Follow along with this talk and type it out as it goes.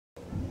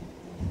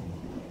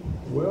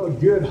Well,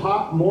 good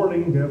hot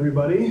morning to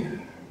everybody.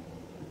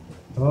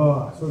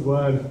 Oh, so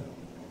glad.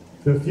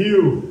 The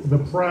few, the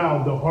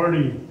proud, the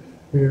hardy.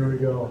 Here we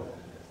go.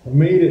 I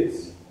made it.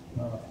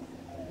 Well,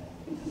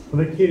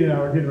 the kid and I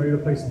are getting ready to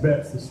place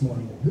bets this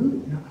morning.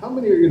 How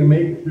many are going to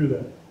make it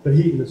through the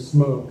heat and the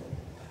smoke?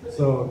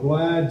 So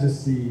glad to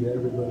see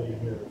everybody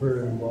here.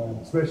 Very glad,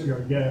 especially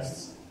our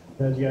guests.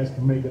 Glad you guys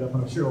can make it up.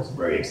 And I'm sure Cheryl's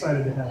very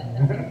excited to have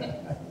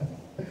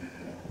you.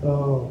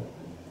 Oh,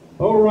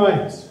 all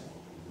right.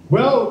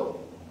 Well,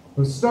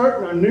 we're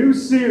starting our new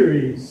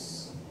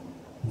series,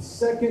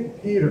 2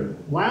 Peter.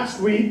 Last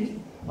week,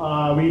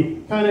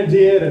 we kind of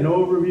did an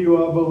overview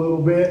of a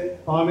little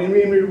bit. And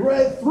we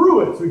read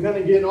through it, so we kind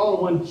of get it all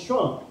in one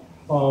chunk.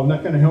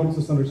 That kind of helps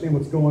us understand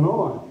what's going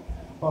on.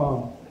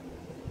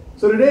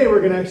 So today,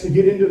 we're going to actually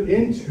get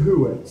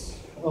into it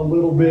a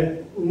little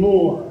bit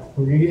more.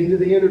 We're going to get into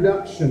the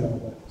introduction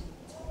of it.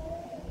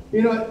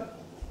 You know,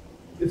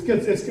 it's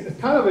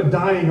kind of a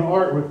dying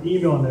art with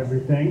email and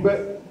everything,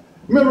 but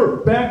remember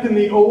back in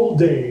the old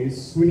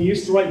days when you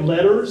used to write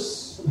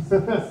letters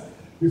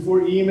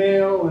before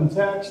email and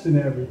text and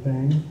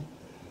everything,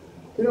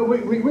 you know,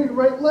 we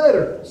write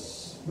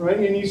letters, right?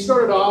 And you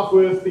started off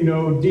with, you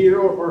know, dear,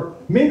 or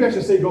maybe I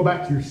should say go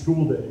back to your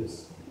school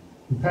days,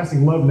 and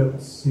passing love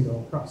notes, you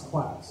know, across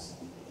class.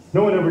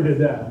 No one ever did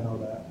that, I know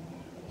that.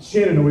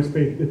 Shannon always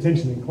paid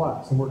attention in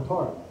class and worked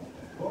hard.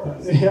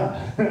 Yeah.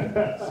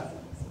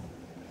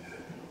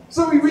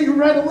 So we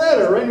write a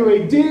letter, right?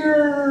 Anyway,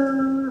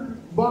 dear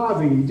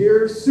Bobby,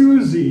 dear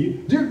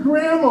Susie, dear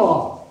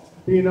Grandma,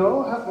 you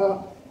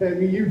know,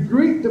 and you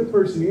greet the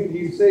person,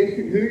 you say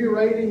who you're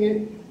writing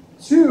it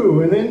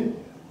to, and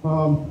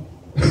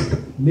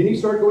then you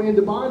start going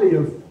into body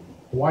of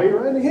why you're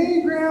writing.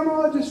 Hey,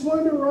 Grandma, just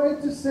wanted to write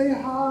to say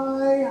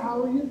hi.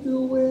 How are you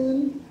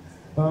doing?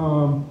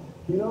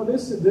 You know,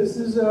 this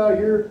is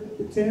your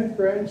 10th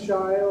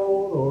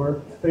grandchild,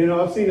 or you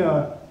know, I've seen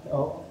our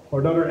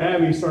daughter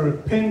Abby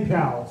started pen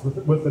pals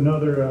with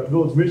another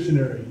village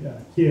missionary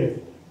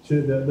kid. She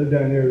lived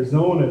down in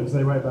Arizona, and so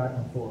they write back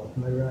and forth.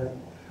 And they write,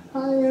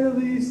 hi,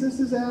 Annalise,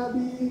 this is Abby,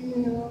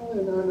 you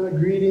know, and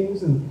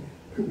greetings. And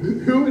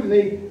and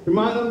they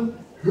remind them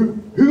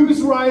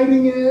who's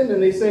writing it,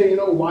 and they say, you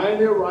know, why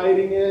they're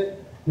writing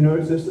it. You know,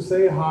 it's just to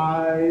say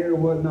hi or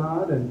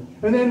whatnot. And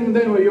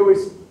then we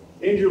always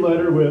end your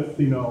letter with,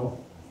 you know,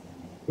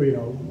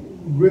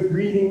 with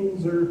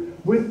greetings or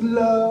with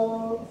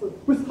love, or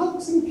with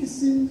hugs and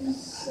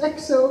kisses,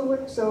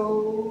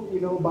 XOXO, you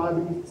know,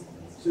 Bobby,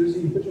 Susie,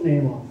 you put your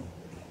name on.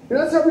 And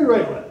that's how we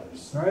write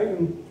letters, right?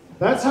 And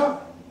that's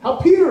how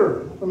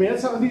Peter,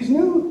 that's how these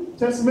New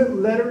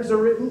Testament letters are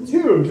written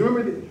too. Do you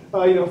remember,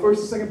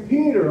 1st and 2nd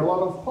Peter, a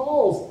lot of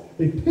Paul's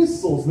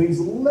epistles, these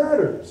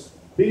letters.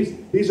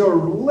 These are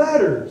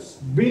letters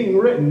being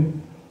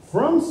written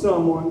from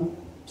someone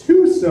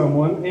to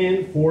someone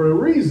and for a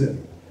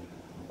reason.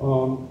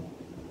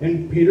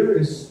 And Peter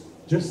is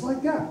just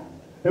like that.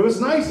 And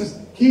what's nice is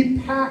he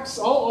packs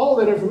all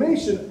that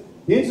information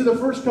into the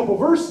first couple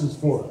verses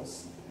for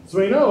us. So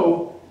we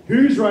know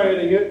who's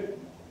writing it,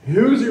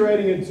 who's he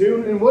writing it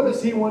to, and what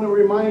does he want to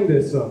remind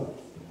us of.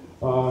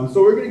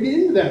 So we're going to get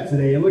into that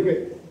today and look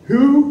at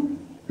who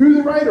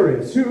the writer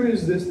is. Who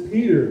is this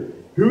Peter?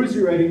 Who is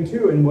he writing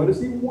to, and what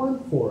does he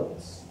want for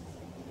us?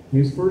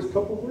 In these first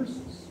couple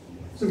verses.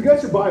 So if you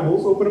got your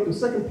Bibles, open up to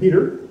 2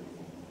 Peter.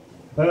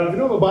 If you don't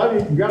have a Bible,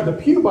 you can grab the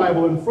Pew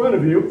Bible in front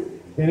of you,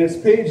 and it's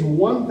page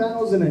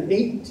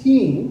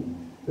 1018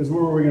 is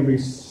where we're going to be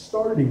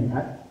starting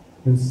at.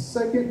 In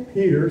 2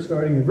 Peter,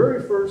 starting the very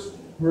first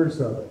verse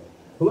of it.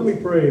 But let me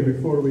pray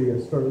before we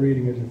start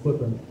reading as you're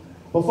flipping.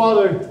 Well,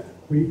 Father,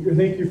 we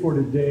thank you for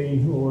today,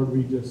 Lord.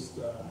 We just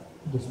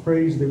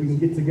praise that we can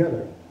get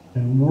together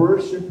and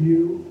worship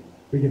you.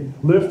 We can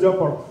lift up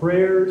our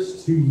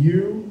prayers to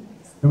you,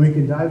 and we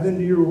can dive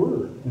into your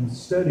word and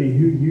study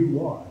who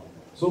you are.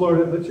 So, Lord,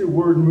 let your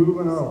word move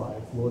in our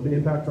life, Lord, to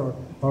impact our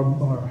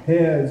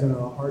heads and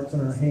our hearts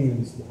and our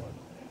hands, Lord,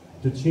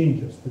 to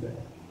change us today.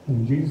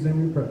 In Jesus'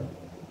 name we pray.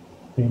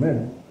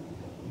 Amen.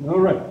 All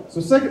right. So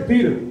 2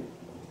 Peter,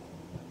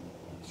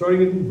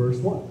 starting in verse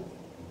 1.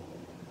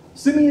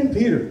 Simeon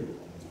Peter,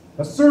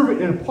 a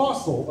servant and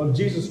apostle of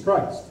Jesus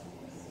Christ,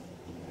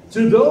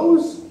 to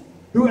those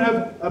who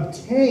have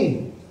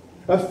obtained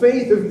a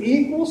faith of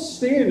equal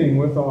standing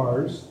with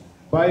ours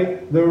by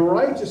the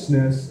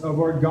righteousness of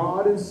our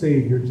God and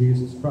Savior,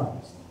 Jesus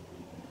Christ.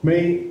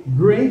 May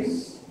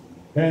grace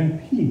and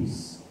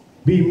peace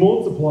be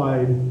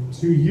multiplied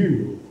to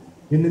you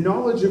in the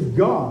knowledge of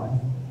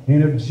God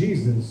and of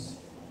Jesus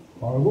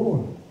our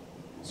Lord.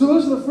 So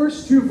those are the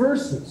first two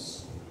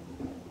verses.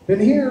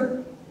 And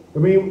here,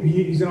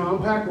 he's going to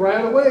unpack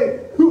right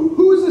away.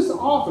 Who is this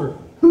author?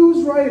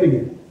 Who's writing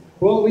it?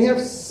 Well, we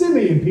have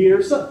Simeon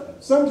Peter.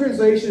 Some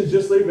translations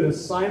just leave it as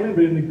Simon,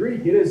 but in the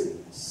Greek it is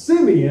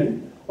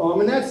Simeon.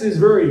 And that's his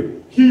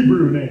very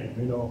Hebrew name,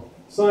 you know.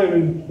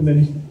 Simon, and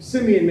then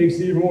Simeon makes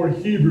it even more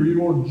Hebrew, even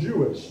more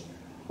Jewish.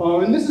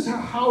 And this is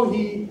how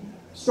he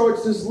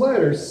starts this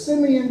letter.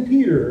 Simeon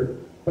Peter,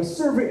 a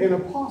servant and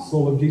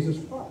apostle of Jesus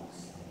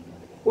Christ.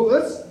 Well,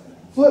 let's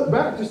flip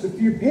back just a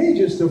few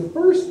pages to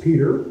 1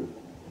 Peter,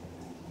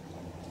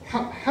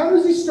 how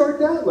does he start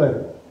that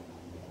letter?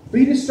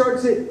 He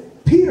starts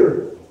it,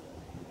 Peter,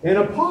 an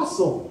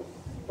apostle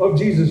of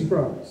Jesus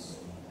Christ.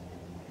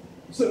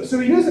 So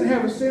he doesn't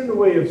have a standard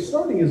way of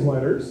starting his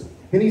letters,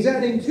 and he's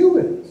adding to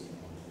it.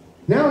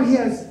 Now he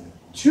has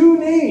 2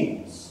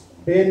 names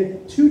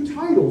and 2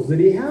 titles that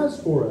he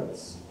has for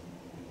us.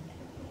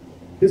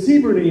 His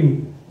Hebrew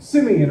name,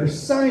 Simeon or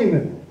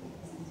Simon.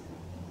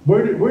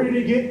 Where did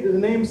he get the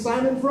name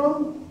Simon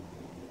from?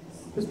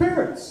 His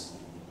parents.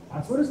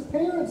 That's what his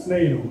parents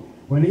named him.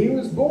 When he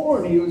was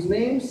born, he was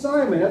named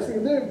Simon. That's where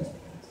he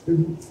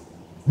lived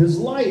his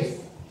life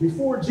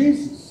before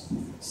Jesus.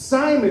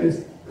 Simon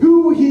is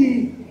who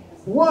he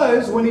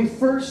was when he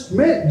first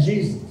met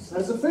Jesus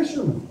as a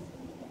fisherman.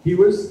 He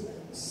was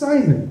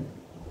Simon.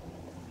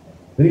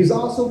 And he's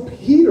also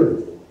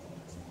Peter.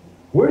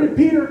 Where did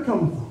Peter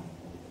come from?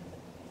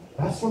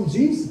 That's from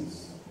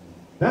Jesus.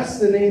 That's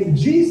the name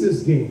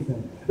Jesus gave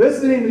him.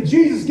 That's the name that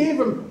Jesus gave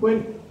him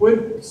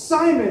when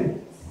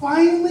Simon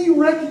finally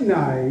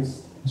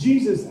recognized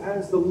Jesus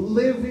as the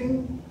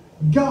living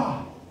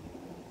God.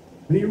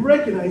 And he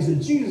recognized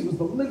that Jesus was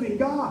the living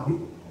God.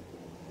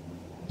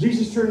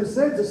 Jesus turned and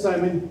said to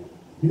Simon,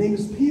 your name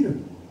is Peter,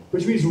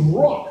 which means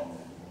rock.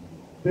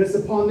 And it's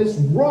upon this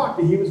rock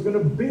that he was going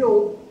to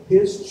build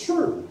his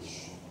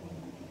church.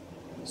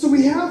 So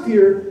we have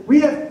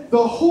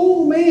the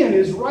whole man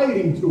is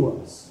writing to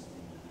us.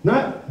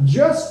 Not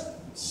just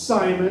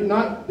Simon,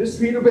 not just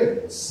Peter,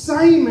 but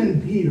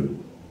Simon Peter.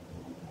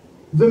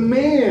 The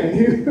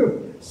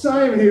man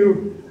Simon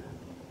who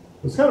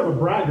was kind of a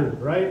braggart,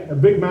 right? A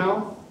big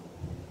mouth.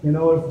 You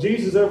know, if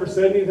Jesus ever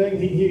said anything,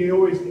 he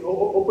always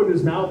opened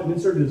his mouth and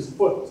inserted his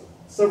foot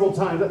several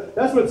times.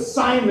 That's what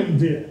Simon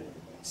did.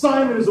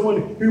 Simon is the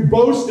one who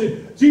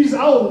boasted, Jesus,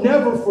 I will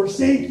never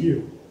forsake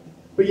you.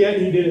 But yet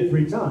he did it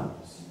 3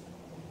 times.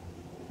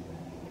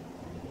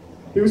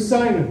 It was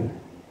Simon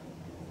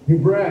who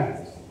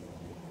bragged.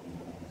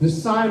 The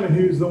Simon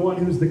who's the one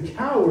who's the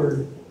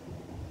coward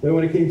that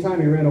when it came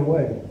time he ran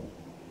away.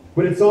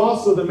 But it's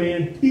also the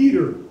man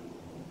Peter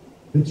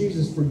that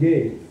Jesus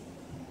forgave.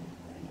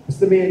 It's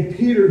the man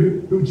Peter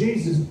who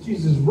Jesus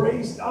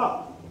raised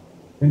up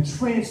and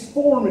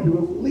transformed into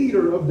a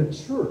leader of the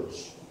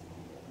church.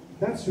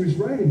 That's who's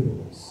writing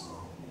to us.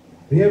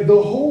 They have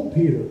the whole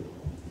Peter.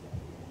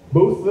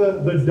 Both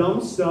the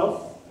dumb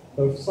stuff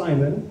of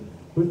Simon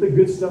with the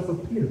good stuff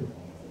of Peter.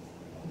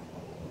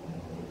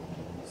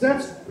 So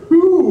that's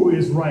who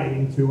is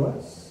writing to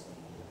us.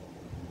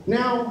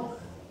 Now,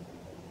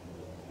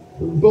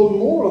 build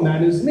more on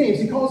that, his names.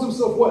 He calls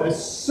himself what? A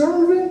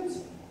servant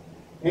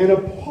and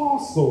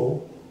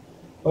apostle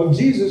of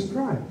Jesus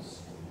Christ.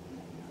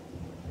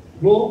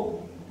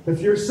 Well, if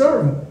you're a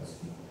servant,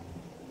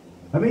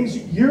 that means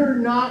you're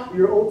not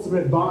your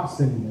ultimate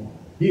boss anymore.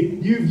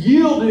 You've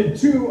yielded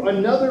to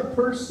another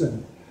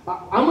person.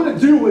 I'm going to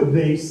do what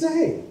they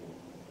say.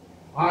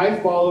 I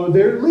follow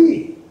their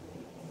lead.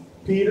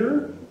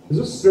 Peter is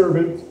a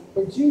servant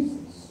of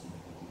Jesus.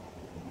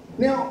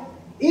 Now,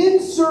 in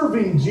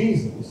serving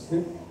Jesus,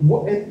 in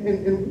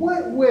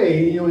what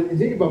way, and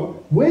think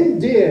about, when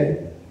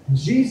did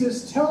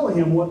Jesus tell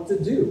him what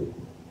to do?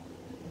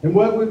 And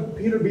what would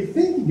Peter be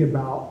thinking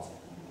about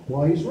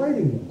while he's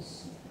writing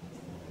this?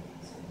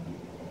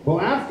 Well,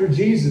 after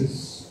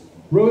Jesus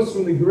rose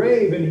from the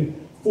grave and he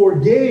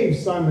forgave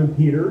Simon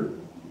Peter,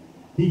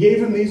 he gave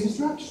him these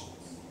instructions.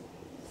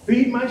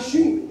 Feed my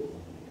sheep.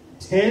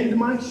 Tend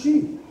my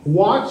sheep.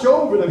 Watch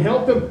over them.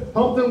 Help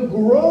them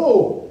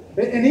grow.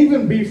 And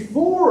even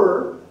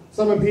before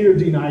Simon Peter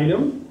denied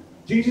him,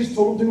 Jesus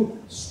told him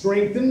to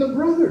strengthen the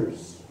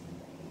brothers.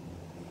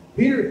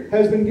 Peter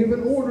has been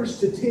given orders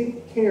to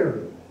take care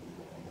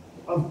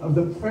of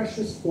the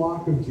precious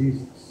flock of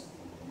Jesus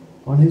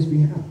on his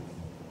behalf.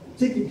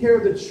 Taking care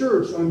of the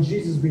church on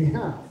Jesus'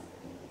 behalf.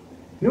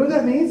 You know what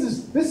that means?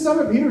 Is this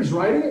Simon Peter is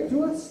writing it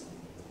to us?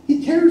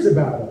 He cares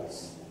about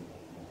us.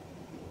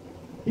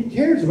 He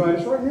cares about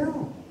us right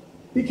now.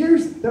 He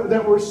cares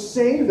that we're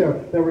saved,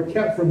 that we're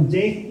kept from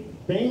danger,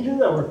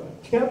 that we're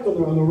kept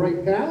on the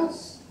right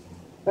path.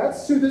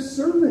 That's who this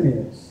servant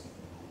is.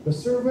 The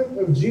servant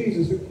of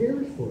Jesus who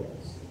cares for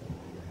us.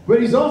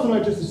 But he's also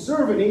not just a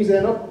servant, he's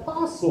an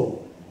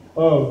apostle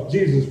of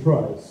Jesus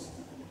Christ.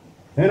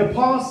 An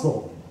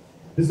apostle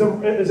is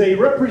a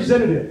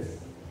representative.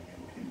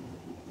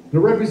 The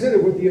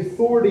representative with the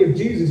authority of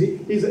Jesus.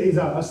 He's a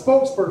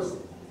spokesperson,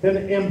 an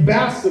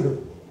ambassador.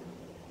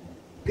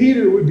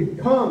 Peter would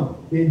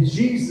become in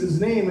Jesus'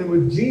 name and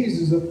with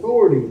Jesus'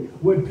 authority.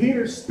 When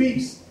Peter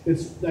speaks,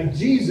 it's like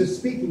Jesus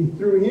speaking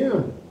through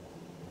him.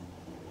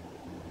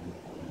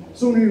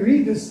 So when we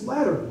read this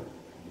letter,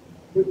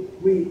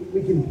 we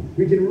can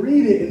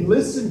read it and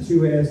listen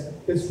to it as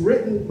it's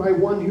written by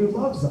one who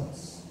loves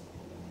us,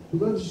 who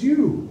loves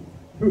you,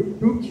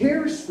 who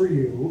cares for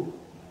you,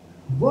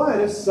 but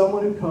as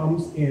someone who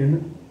comes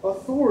in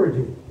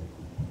authority.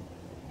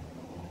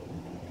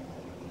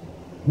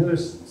 Now,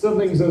 there's some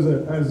things as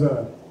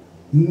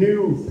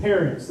new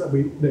parents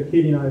that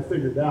Katie and I have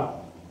figured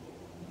out.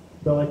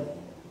 But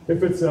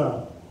if it's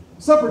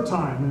supper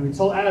time and we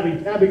tell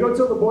Abby, go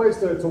tell the boys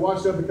to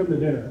wash up and come to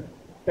dinner.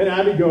 And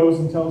Abby goes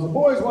and tells the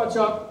boys, watch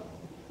up,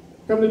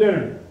 come to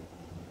dinner.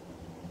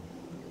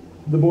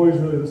 The boys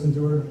really listen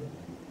to her?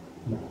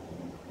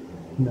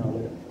 No, they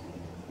don't.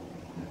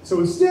 So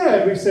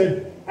instead, we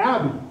said,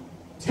 Abby,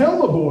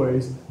 tell the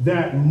boys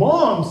that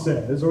mom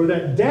says, or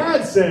that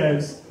dad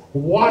says,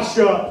 wash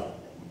up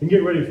and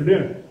get ready for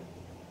dinner.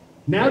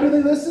 Now do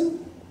they listen?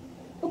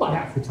 About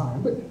half the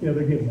time, but they're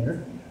getting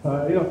there.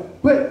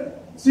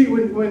 But see,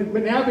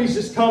 when Abby's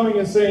just coming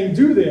and saying,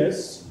 do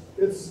this,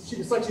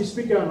 it's like she's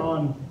speaking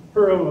on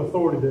her own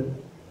authority.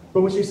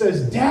 But when she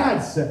says, dad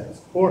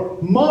says, or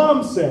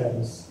mom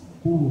says,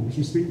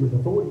 she's speaking with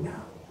authority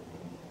now.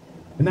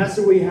 And that's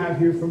what we have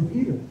here from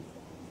Peter.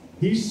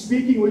 He's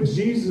speaking with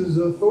Jesus'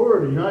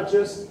 authority, not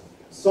just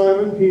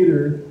Simon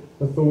Peter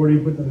authority,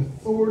 but the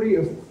authority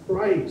of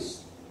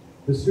Christ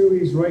is who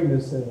he's writing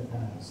this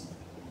as.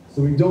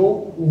 So we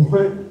don't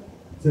want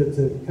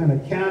to kind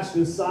of cast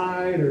it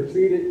aside or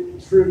treat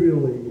it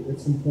trivially.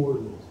 It's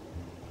important.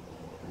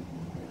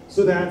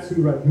 So that's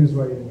who's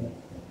writing it.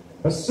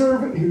 A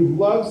servant who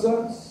loves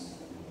us,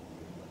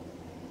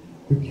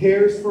 who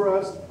cares for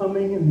us,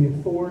 coming in the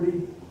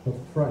authority of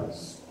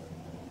Christ.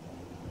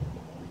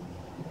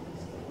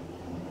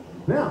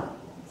 Now,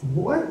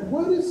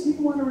 what does he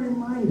want to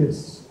remind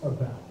us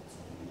about?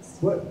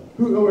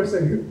 Who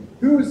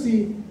is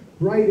he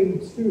writing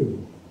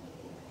to?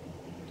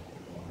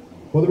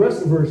 Well, the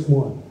rest of verse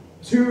 1.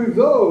 To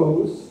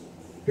those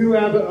who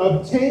have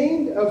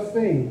obtained a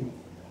faith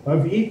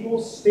of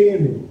equal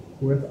standing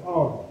with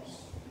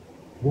ours.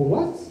 Well,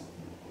 what?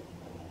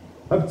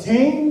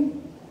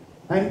 Obtain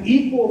an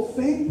equal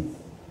faith?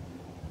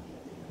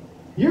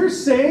 You're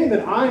saying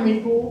that I'm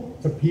equal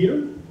to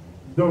Peter?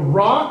 The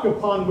rock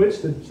upon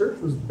which the church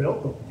was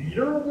built, the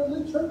leader of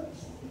the church?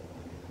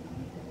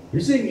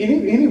 You're saying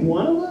any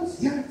one of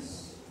us?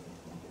 Yes.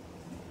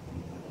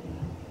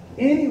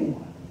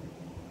 Anyone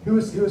who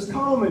has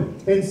come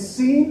and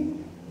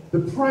seen the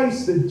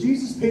price that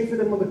Jesus paid for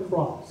them on the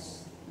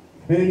cross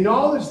and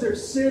acknowledged their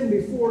sin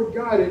before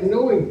God and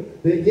knowing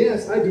that,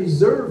 yes, I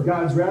deserve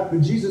God's wrath,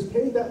 but Jesus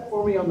paid that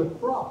for me on the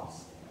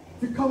cross.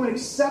 If you come and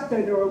accept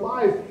that in our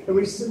life and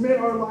we submit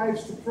our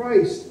lives to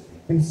Christ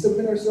and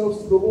submit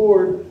ourselves to the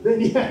Lord,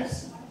 then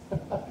yes,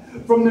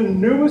 from the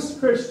newest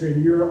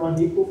Christian, you're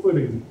on equal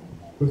footing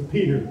with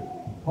Peter,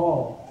 and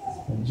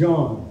Paul, and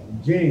John,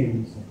 and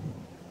James. And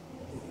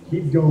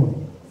keep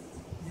going.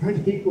 You're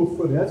on equal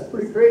footing. That's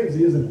pretty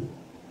crazy, isn't it?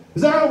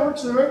 Is that how it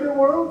works in the regular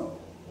world?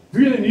 If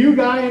you're the new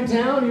guy in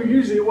town, you're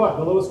usually what?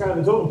 The lowest guy in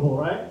the totem pole,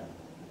 right?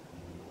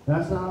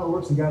 That's not how it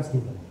works in God's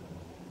kingdom.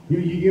 You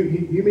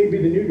may be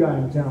the new guy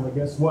in town, but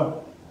guess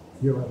what?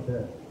 You're right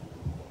there.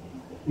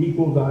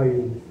 Equal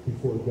value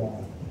before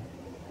God.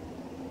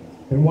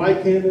 And why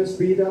can this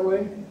be that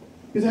way?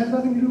 Because it has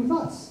nothing to do with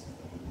us.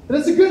 And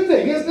that's a good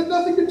thing. It has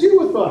nothing to do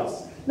with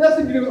us.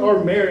 Nothing to do with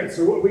our merits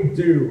or what we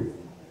do.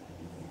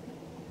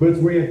 But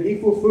we have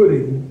equal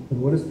footing.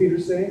 And what does Peter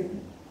say?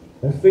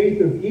 A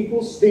faith of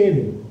equal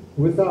standing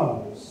with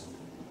ours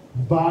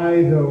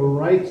by the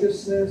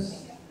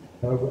righteousness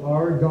of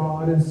our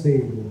God and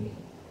Savior,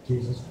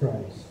 Jesus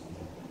Christ.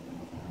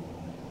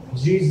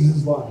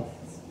 Jesus' life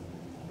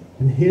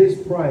and his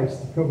price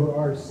to cover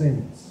our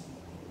sins.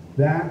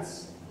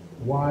 That's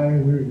why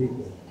we're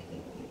equal.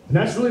 And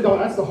that's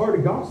the heart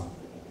of gospel.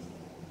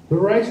 The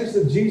righteousness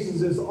of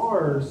Jesus is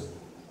ours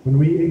when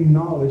we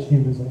acknowledge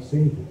him as our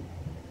Savior.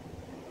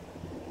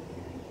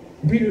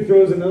 And Peter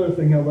throws another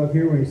thing I love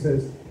here when he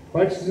says,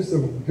 righteousness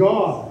of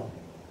God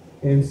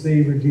and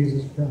Savior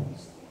Jesus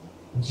Christ.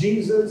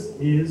 Jesus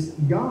is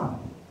God.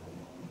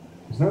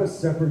 He's not a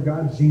separate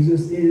God.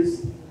 Jesus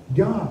is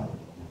God.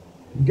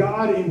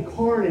 God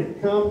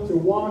incarnate, come to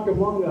walk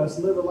among us,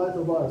 live a life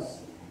of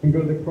us, and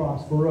go to the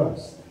cross for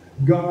us.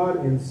 God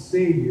and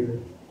Savior,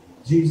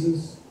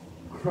 Jesus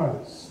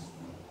Christ.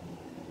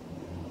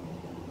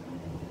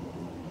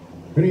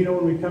 And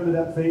when we come to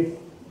that faith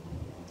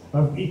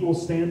of equal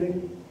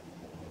standing,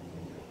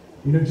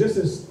 just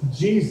as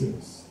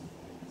Jesus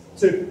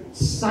took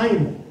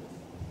Simon,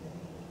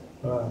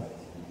 kind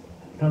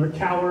of a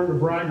coward, a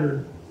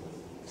braggart,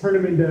 turned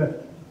him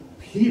into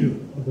Peter,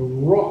 the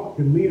rock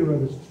and leader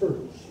of his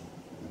church.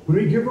 When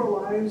we give our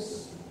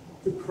lives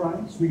to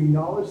Christ, we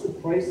acknowledge the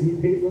price that he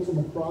paid for us on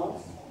the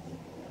cross,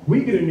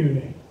 we get a new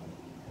name.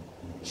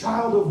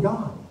 Child of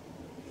God.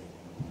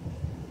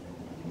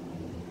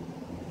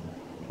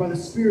 By the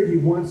Spirit, he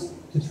wants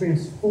to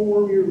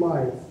transform your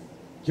life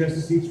just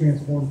as he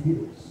transformed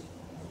Peter's.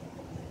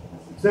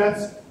 So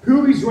that's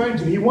who he's writing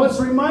to. He wants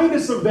to remind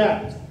us of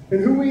that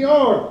and who we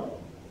are.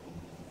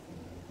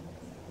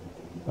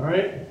 All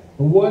right?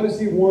 And what does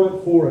he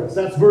want for us?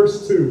 That's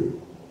verse 2.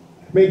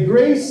 May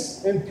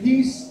grace and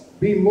peace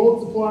be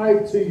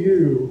multiplied to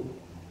you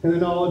in the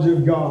knowledge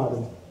of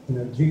God and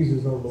of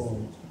Jesus our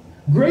Lord.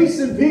 Grace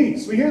and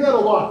peace. We hear that a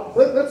lot.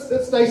 Let's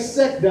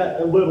dissect that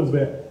a little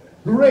bit.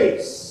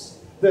 Grace,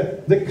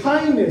 the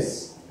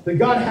kindness that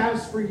God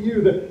has for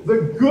you,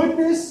 the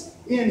goodness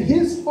in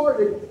his heart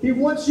that he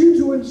wants you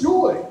to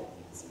enjoy.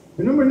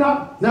 Remember,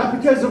 not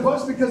because of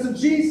us, because of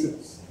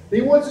Jesus.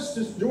 He wants us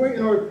to joy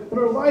in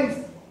our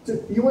life.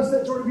 He wants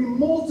that joy to be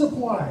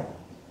multiplied.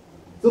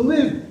 To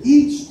live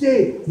each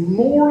day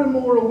more and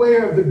more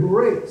aware of the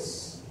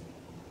grace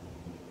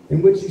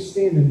in which you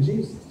stand in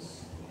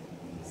Jesus.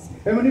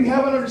 And when you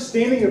have an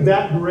understanding of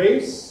that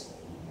grace,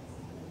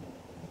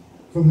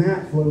 from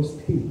that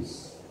flows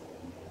peace.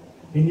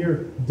 In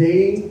your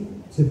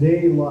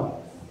day-to-day life,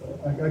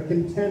 a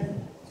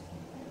contentment,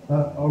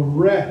 a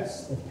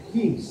rest, a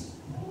peace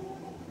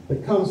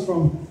that comes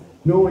from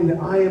knowing that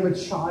I am a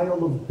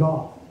child of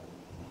God.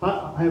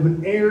 I am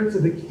an heir to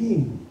the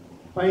King.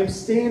 I am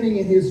standing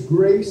in His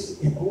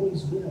grace and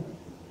always will.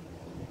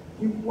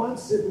 He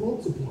wants it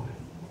multiplied.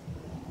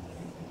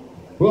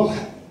 Well,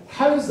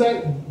 how does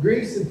that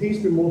grace and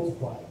peace be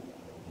multiplied?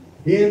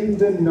 In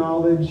the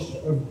knowledge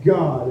of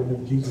God and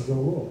of Jesus our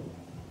Lord.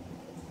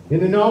 In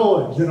the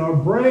knowledge, in our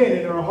brain,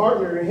 in our heart,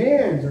 in our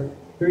hands, or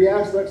three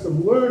aspects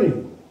of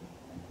learning.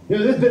 You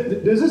know,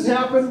 does this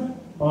happen?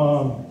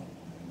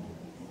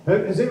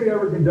 Has anybody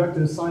ever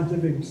conducted a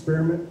scientific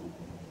experiment?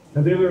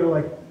 Have they ever,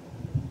 like,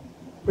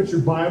 put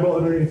your Bible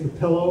underneath your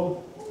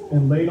pillow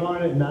and laid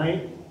on it at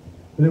night?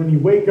 And then when you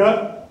wake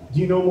up, do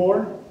you know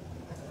more?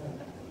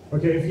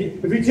 Okay,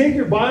 if you take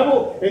your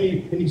Bible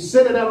and you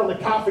set it out on the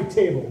coffee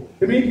table,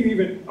 and maybe you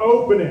even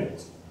open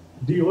it,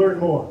 do you learn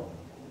more?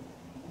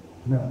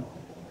 No.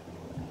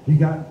 You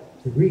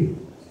got to read it.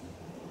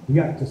 You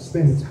got to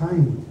spend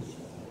time with it.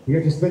 You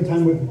got to spend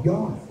time with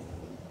God.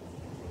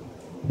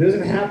 It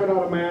doesn't happen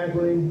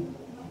automatically,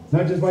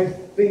 not just by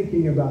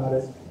thinking about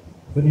it,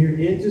 but in your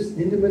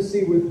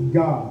intimacy with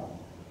God.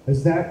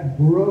 As that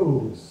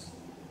grows,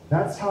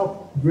 that's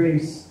how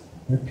grace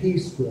and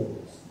peace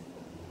grows.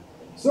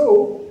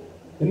 So,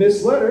 in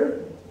this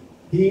letter,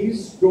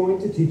 he's going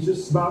to teach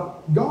us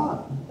about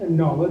God and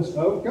knowledge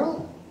of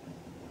God.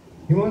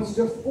 He wants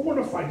to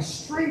fortify,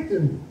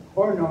 strengthen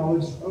our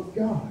knowledge of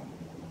God.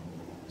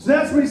 So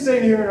that's what he's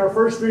saying here in our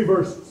first three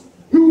verses.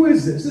 Who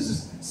is this? This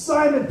is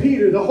Simon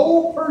Peter, the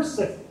whole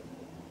person.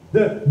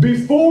 The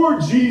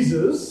before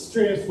Jesus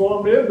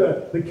transformed him,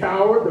 the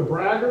coward, the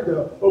braggart,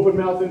 the open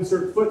mouth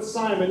insert foot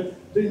Simon,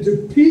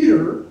 into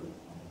Peter,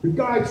 the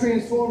guy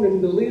transformed him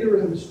into the leader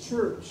of his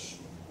church.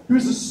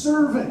 Who's a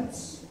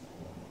servant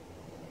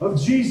of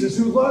Jesus,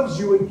 who loves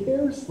you and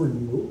cares for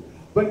you,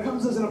 but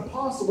comes as an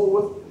apostle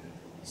with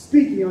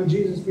speaking on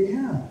Jesus'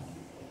 behalf.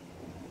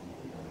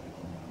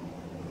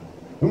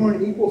 And we're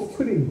on equal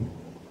footing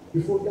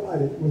before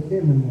God with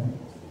him in that.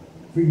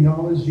 We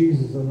acknowledge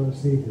Jesus as our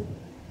Savior.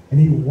 And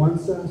he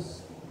wants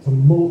us to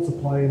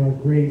multiply in our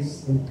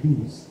grace and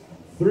peace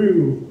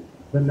through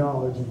the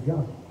knowledge of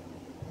God.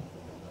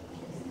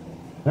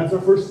 That's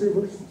our first three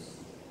verses.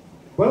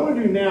 What I want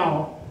to do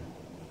now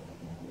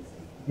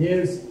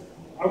is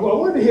I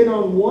wanted to hit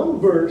on one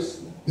verse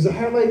because it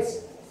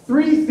highlights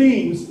three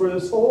themes for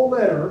this whole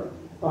letter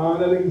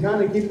that we can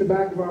kind of keep in the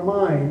back of our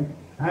mind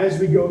as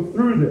we go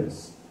through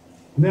this.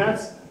 And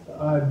that's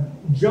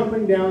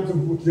jumping down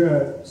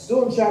to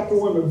still in chapter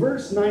 1, but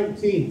verse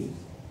 19.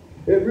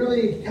 It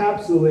really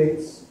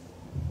encapsulates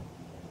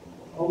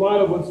a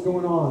lot of what's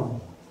going on.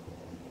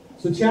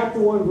 So chapter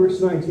 1, verse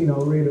 19,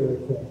 I'll read it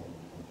right quick.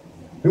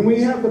 And we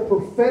have the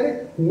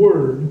prophetic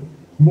word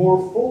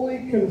more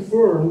fully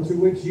confirmed, to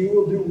which you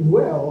will do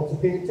well to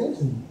pay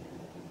attention,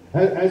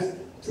 as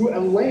to a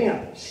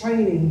lamp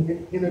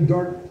shining in a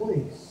dark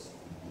place,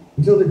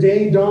 until the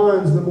day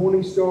dawns and the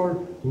morning star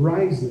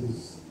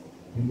rises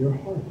in your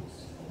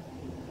hearts.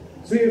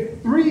 So you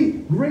have three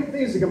great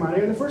things that come out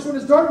here. And the first one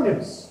is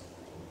darkness.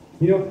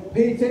 You know,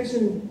 pay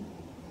attention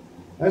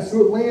as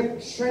to a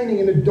lamp shining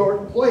in a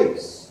dark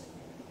place.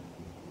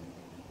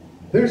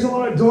 There's a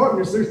lot of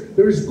darkness.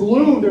 There's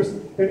gloom.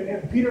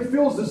 And Peter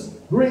feels this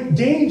great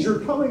danger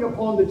coming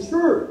upon the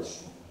church.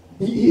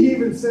 He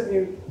even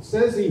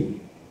says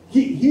he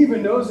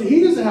even knows that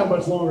he doesn't have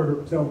much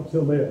longer to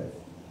live.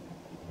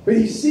 But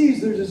he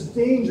sees there's this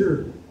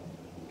danger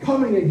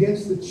coming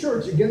against the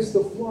church, against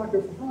the flock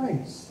of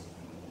Christ.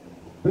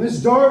 And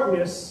this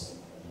darkness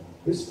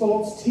is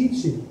false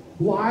teaching,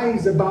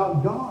 lies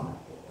about God.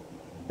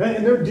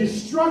 And they're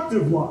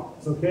destructive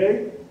lies,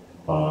 okay?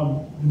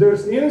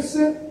 There's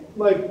innocent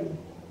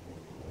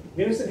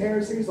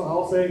heresies.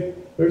 I'll say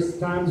there's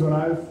times when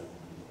I've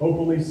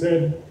openly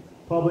said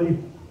probably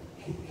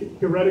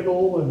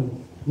heretical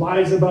and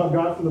lies about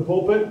God from the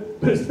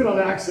pulpit, but it's been on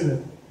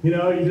accident. You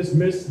know, you just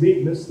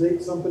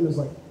mistake something. It's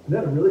like, did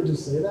I really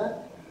just say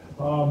that?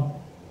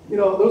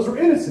 Those were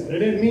innocent. They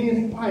didn't mean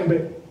anything by him,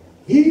 but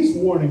he's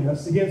warning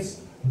us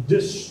against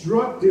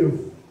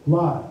destructive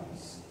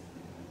lies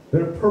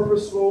that are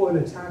purposeful in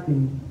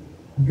attacking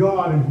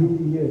God and who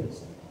he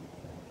is.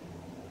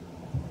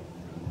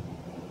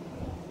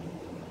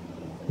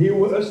 He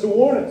wants us to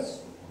warn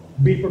us.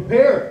 Be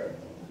prepared.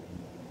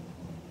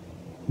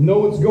 Know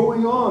what's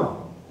going on.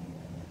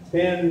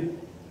 And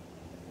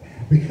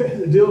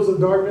because it deals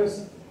with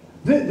darkness,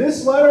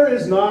 this letter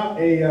is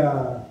not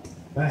a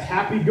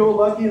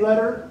happy-go-lucky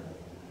letter.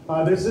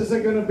 This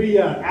isn't going to be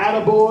an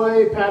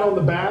attaboy, pat on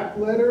the back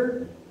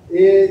letter.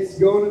 It's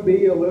going to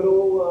be a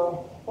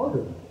little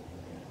harder.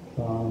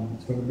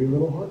 It's going to be a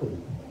little harder.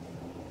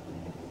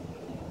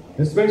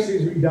 Especially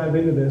as we dive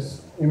into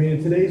this. I mean,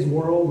 in today's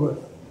world with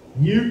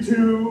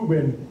YouTube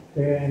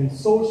and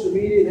social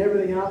media and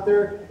everything out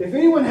there, if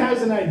anyone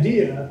has an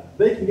idea,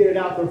 they can get it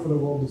out there for the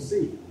world to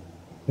see.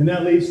 And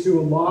that leads to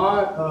a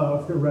lot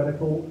of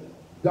heretical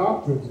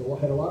doctrines. We'll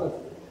have a lot of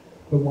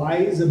the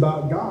lies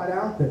about God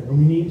out there. And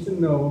we need to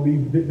know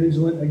and be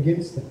vigilant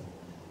against them.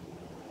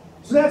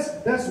 So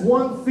that's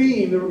one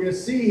theme that we're going to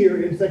see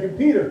here in 2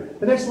 Peter.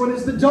 The next one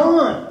is the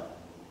dawn.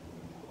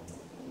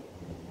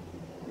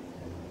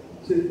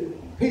 So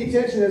pay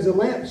attention, as a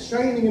lamp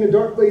shining in a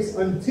dark place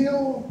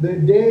until the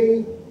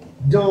day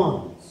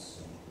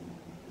dawns.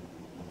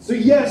 So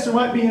yes, there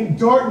might be in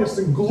darkness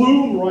and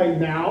gloom right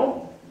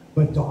now,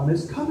 but dawn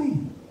is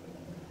coming.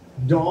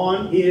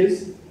 Dawn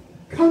is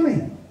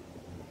coming.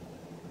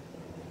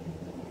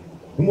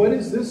 And what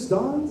is this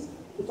dawn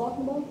we're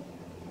talking about?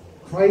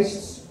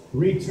 Christ's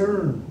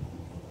return.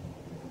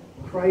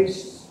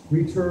 Christ's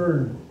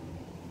return.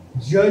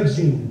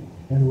 Judging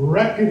and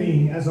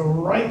reckoning as a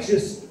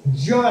righteous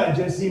judge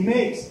as he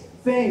makes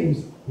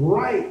things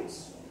right.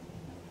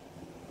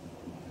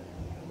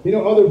 You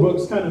know, other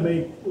books kind of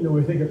make,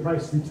 we think of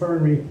Christ's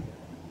return.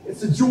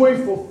 It's a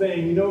joyful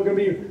thing. We're going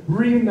to be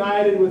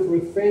reunited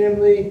with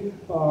family.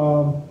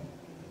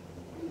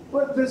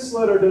 But this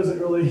letter doesn't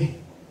really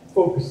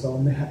focus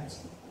on that.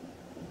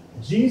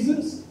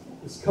 Jesus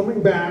is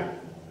coming back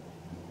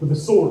with a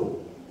sword.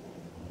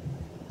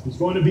 He's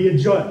going to be a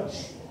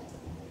judge.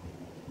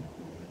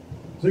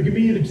 So it can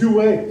be either two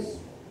ways.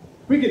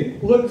 We can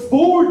look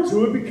forward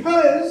to it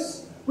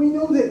because we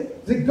know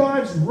that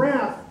God's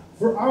wrath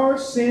for our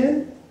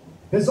sin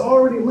has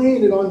already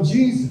landed on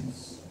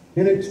Jesus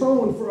and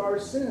atoned for our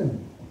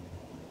sin.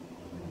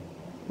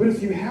 But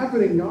if you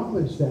haven't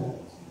acknowledged that,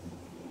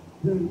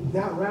 then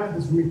that wrath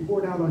is going to be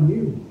poured out on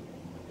you.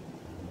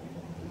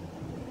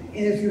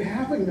 And if you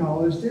have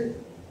acknowledged it,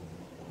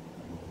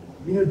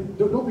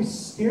 don't be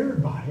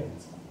scared by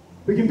it.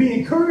 We can be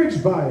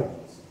encouraged by it.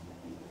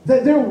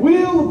 That there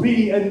will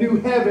be a new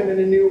heaven and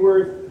a new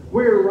earth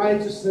where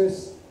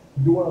righteousness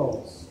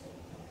dwells.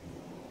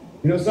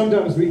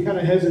 Sometimes we kind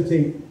of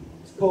hesitate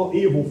to call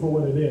evil for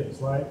what it is,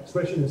 right?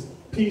 Especially in this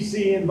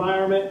PC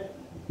environment.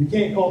 You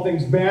can't call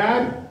things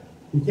bad.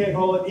 You can't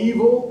call it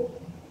evil.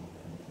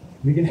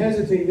 We can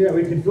hesitate there.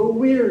 We can feel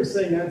weird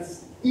saying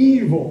that's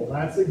evil.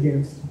 That's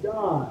against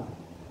God.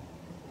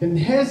 Can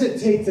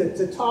hesitate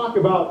to talk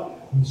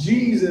about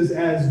Jesus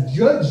as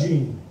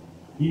judging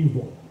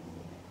evil.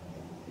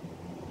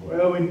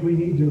 Well, we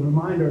need to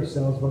remind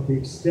ourselves about the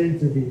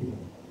extent of evil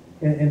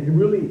and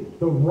really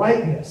the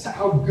rightness,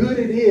 how good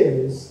it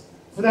is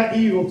for that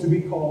evil to be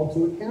called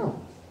to account.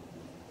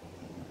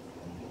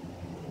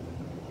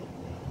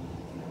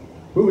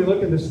 When we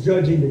look at this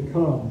judging to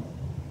come,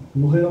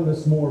 and we'll hit on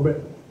this more,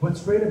 but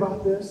what's great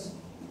about this,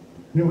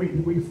 we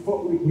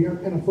are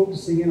kind of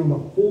focusing in on the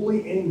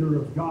holy anger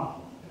of God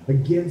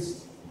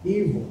against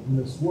evil in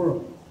this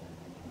world.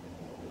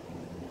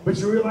 But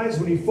you realize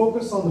when you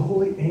focus on the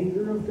holy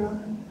anger of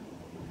God,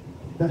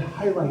 that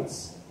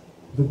highlights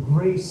the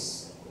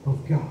grace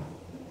of God.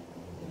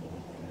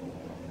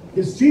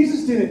 Because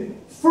Jesus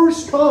didn't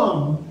first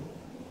come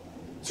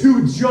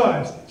to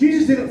judge.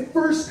 Jesus didn't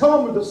first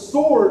come with a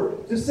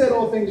sword to set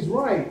all things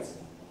right.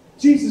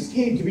 Jesus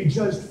came to be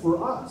judged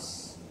for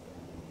us.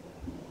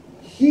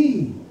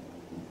 He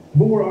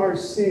bore our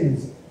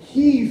sins.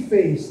 He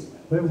faced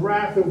the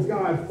wrath of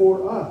God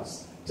for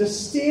us, to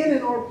stand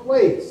in our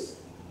place,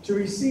 to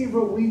receive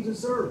what we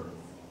deserve.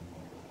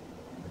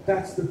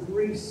 That's the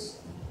grace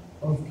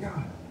of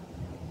God.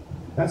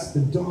 That's the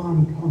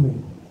dawn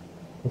coming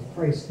of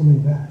Christ coming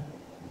back.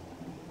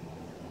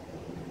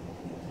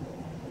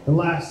 The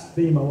last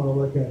theme I want to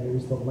look at here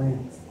is the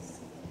lamp.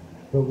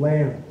 The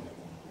lamp.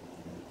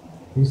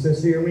 He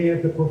says here, we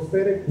have the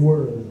prophetic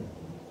word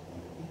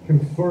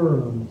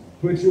confirmed,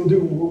 which you'll do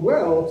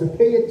well to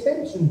pay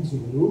attention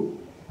to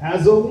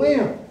as a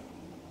lamp.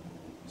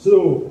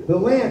 So the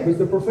lamp is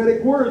the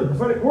prophetic word. The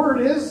prophetic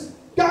word is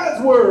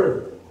God's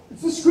word.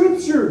 It's the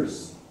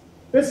scriptures.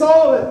 It's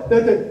all that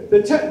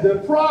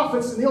the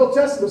prophets in the Old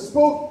Testament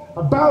spoke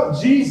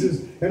about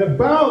Jesus and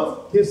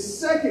about his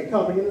second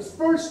coming and his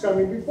first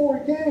coming before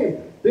he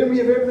came. Then we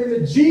have everything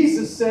that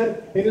Jesus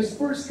said in his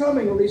first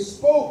coming when he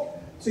spoke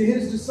to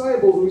his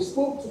disciples, when he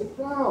spoke to the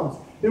crowds.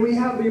 Then we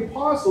have the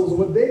apostles,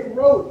 what they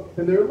wrote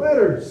in their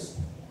letters.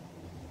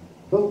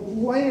 The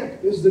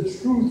lamp is the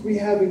truth we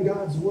have in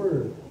God's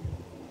word.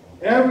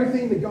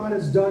 Everything that God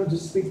has done to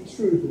speak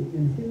truth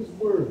in his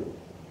word.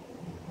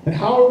 And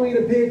how are we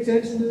to pay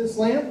attention to this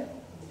lamp?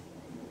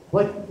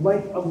 Like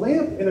a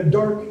lamp in a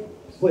dark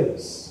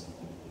place.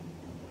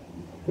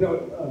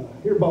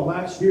 Here about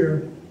last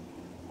year,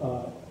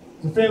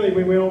 as a family,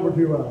 we went over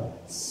to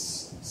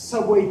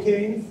Subway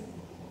Cave,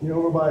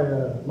 over by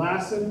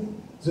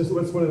Lassen.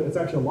 It's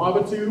actually a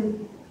lava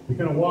tube. You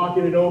kind of walk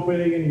in an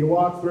opening and you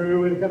walk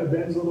through and it kind of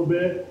bends a little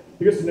bit.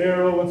 It gets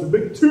narrow. It's a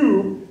big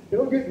tube.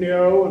 It'll get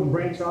narrow and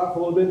branch off a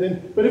little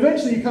bit. But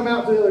eventually you come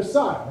out to the other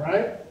side,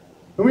 right?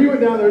 And we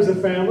went down there as a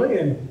family,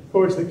 and of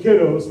course the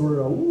kiddos were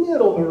a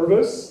little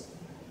nervous.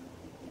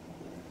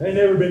 They'd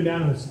never been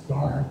down in this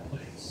dark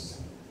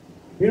place.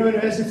 You know, and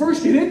as you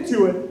first get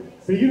into it,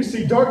 and you just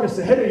see darkness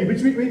ahead of you, but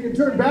you can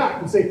turn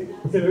back and say,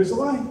 okay, there's a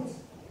light.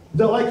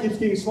 The light keeps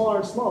getting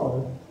smaller and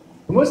smaller.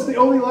 And what's the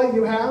only light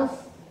you have?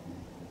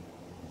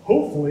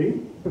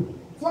 Hopefully,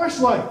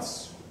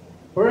 flashlights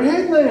or a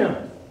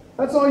headlamp.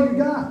 That's all you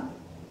got.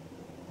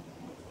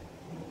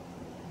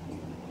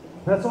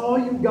 That's all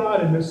you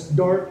got in this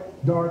dark,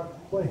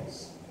 dark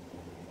place.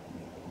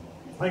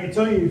 I can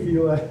tell you if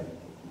you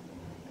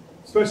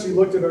especially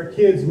looked at our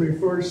kids when we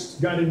first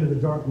got into the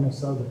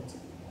darkness of it.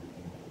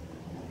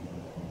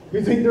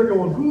 You think they're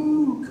going,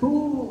 ooh,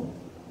 cool.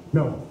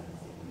 No.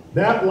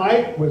 That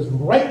light was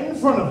right in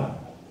front of them.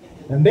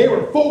 And they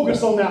were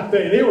focused on that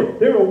thing. They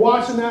were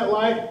watching that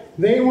light.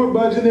 They weren't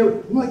budging.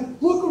 I'm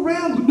like, look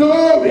around.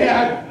 No,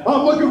 Dad,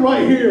 I'm looking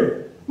right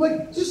here. I'm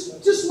like,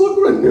 just look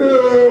around.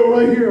 No,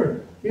 right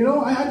here. You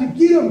know, I had to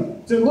get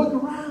them to look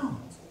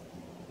around.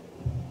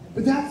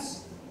 But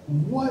that's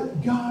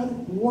what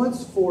God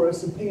wants for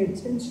us, and pay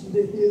attention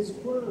to His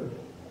Word.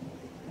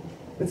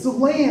 It's a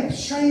lamp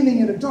shining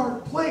in a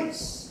dark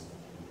place.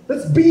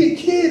 Let's be a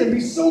kid and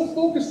be so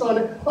focused on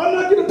it. I'm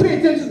not going to pay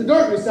attention to the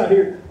darkness out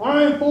here.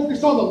 I am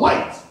focused on the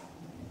light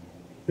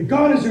that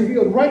God has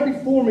revealed right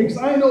before me, because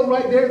I know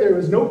right there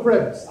is no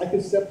crevice. I can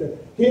step there.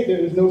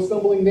 There's no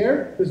stumbling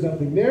there. There's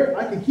nothing there.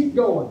 I can keep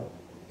going,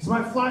 because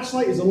my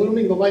flashlight is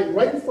illuminating the light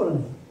right in front of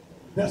me.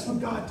 That's what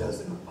God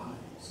does in our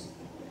lives.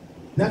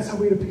 That's how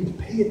we have to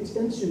pay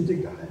attention to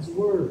God's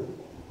Word.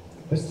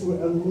 As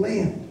to a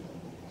lamp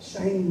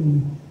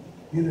shining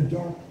in a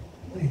dark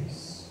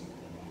place.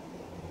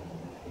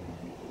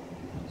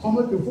 So I'm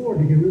looking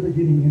forward to really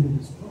getting into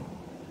this book.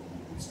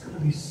 It's going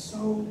to be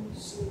so,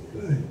 so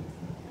good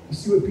to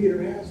see what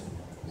Peter has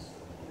for us.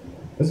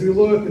 As we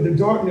look at the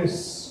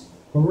darkness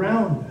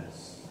around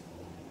us.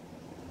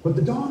 But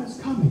the dawn is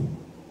coming.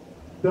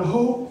 The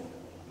hope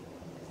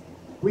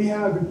we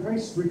have in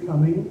Christ's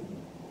recoming,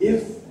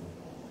 if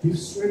you've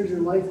surrendered your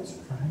life to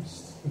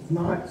Christ. If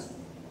not,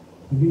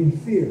 you'll be in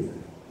fear.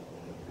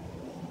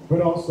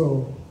 But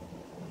also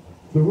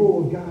the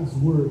rule of God's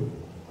Word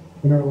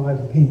in our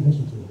lives and paying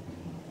attention to it.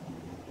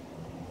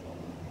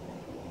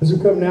 As we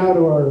come now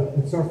to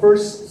it's our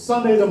first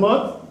Sunday of the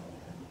month.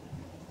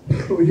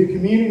 We do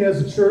communion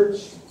as a church.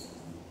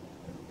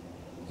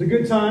 It's a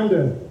good time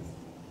to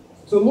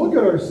look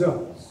at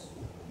ourselves.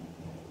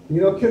 You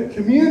know,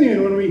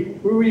 communion, when we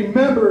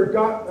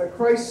remember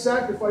Christ's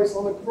sacrifice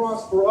on the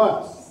cross for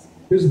us,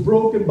 His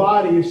broken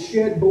body, His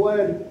shed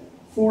blood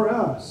for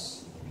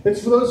us.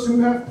 It's for those who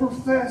have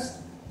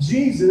professed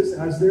Jesus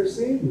as their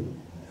Savior.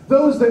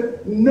 Those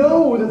that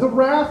know that the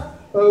wrath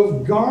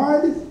of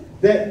God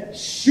that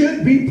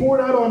should be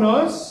poured out on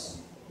us,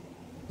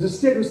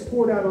 instead was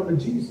poured out on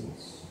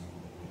Jesus.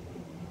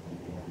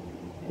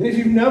 And if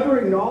you've never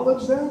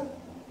acknowledged that,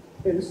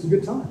 hey, this is a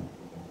good time.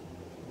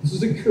 This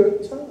is a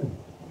good time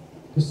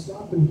to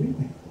stop and do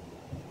that.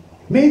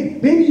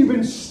 Maybe you've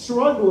been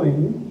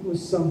struggling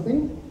with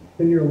something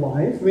in your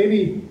life.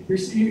 Maybe you're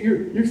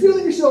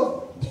feeling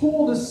yourself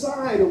pulled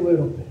aside a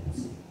little bit.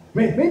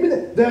 Maybe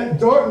that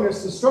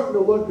darkness is starting to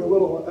look a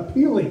little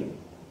appealing.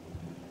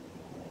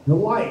 The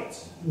light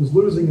is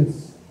losing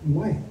its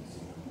light.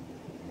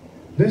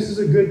 This is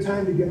a good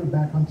time to get it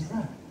back on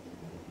track.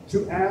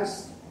 To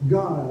ask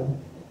God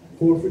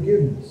for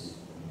forgiveness.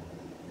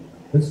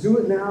 Let's do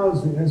it now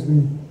as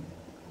we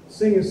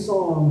sing a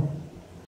song